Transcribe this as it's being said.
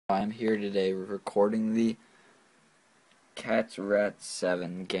I'm here today recording the Katz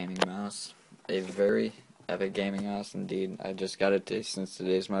Rat7 gaming mouse. A very epic gaming mouse indeed. I just got it today since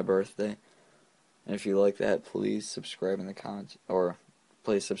today's my birthday. And if you like that, please subscribe in the comments, or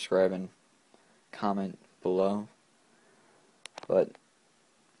please subscribe and comment below. But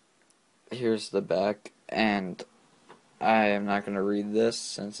here's the back, and I am not going to read this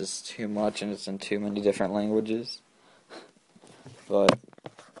since it's too much and it's in too many different languages. But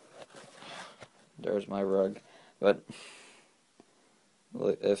there's my rug. But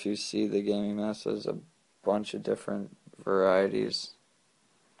if you see the gaming mouse, there's a bunch of different varieties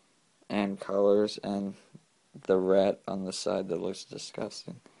and colors, and the rat on the side that looks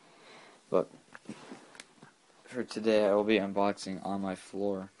disgusting. But for today, I will be unboxing on my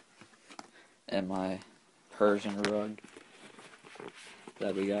floor and my Persian rug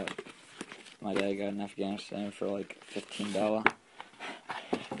that we got. My dad got in Afghanistan for like $15.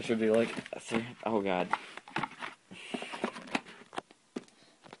 It should be like oh god.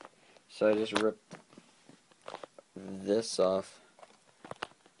 So I just ripped this off,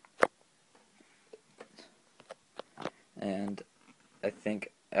 and I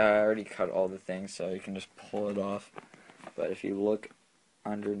think I already cut all the things, so you can just pull it off. But if you look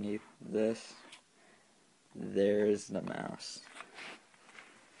underneath this, there's the mouse.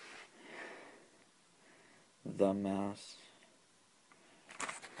 The mouse.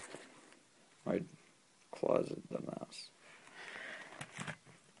 My closet, the mouse.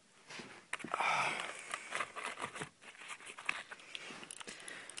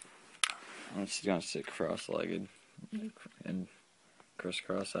 I'm just gonna sit cross-legged and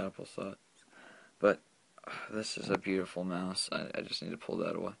crisscross applesauce. But this is a beautiful mouse. I just need to pull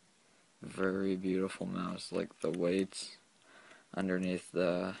that away. Very beautiful mouse. Like the weights underneath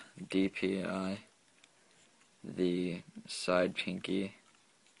the DPI, the side pinky,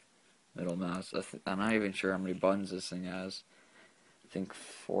 middle mouse. I'm not even sure how many buttons this thing has. I think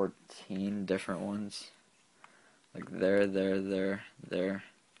 14 different ones. Like there.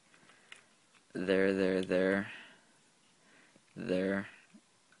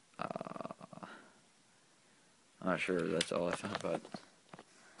 I'm not sure if that's all I found, but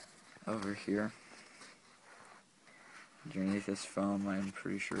over here, underneath this foam, I'm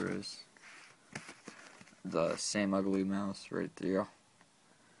pretty sure is the same ugly mouse right there.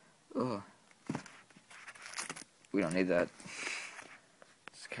 Ugh. We don't need that.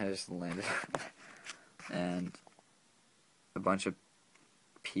 It's kind of just landed. And a bunch of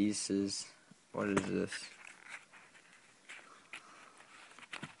pieces. What is this?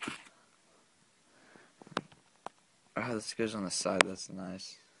 Oh, this goes on the side. That's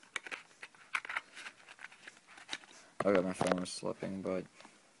nice. Okay, my phone was slipping, but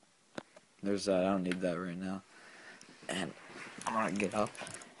there's that. I don't need that right now. And I'm gonna get up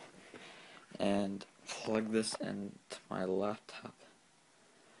and plug this into my laptop.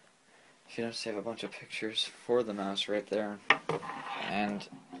 You can save a bunch of pictures for the mouse right there. And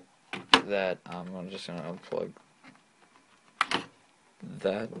that, I'm just gonna unplug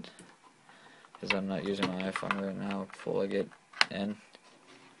that, because I'm not using my iPhone right now. Plug it in,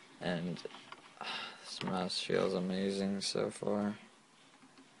 and this mouse feels amazing so far.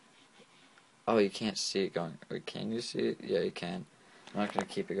 Oh, you can't see it going. Wait, can you see it? Yeah, you can. I'm not gonna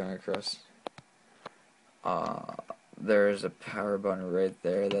keep it going across. There's a power button right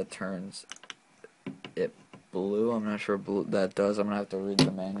there that turns it blue. I'm not sure what blue that does. I'm gonna have to read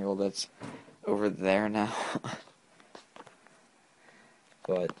the manual that's over there now.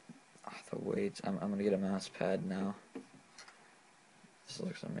 But the weights. I'm gonna get a mouse pad now. This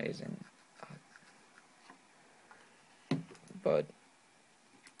looks amazing. But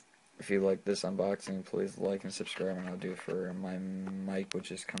if you like this unboxing, please like and subscribe, and I'll do it for my mic,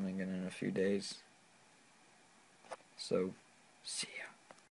 which is coming in a few days. So, see ya.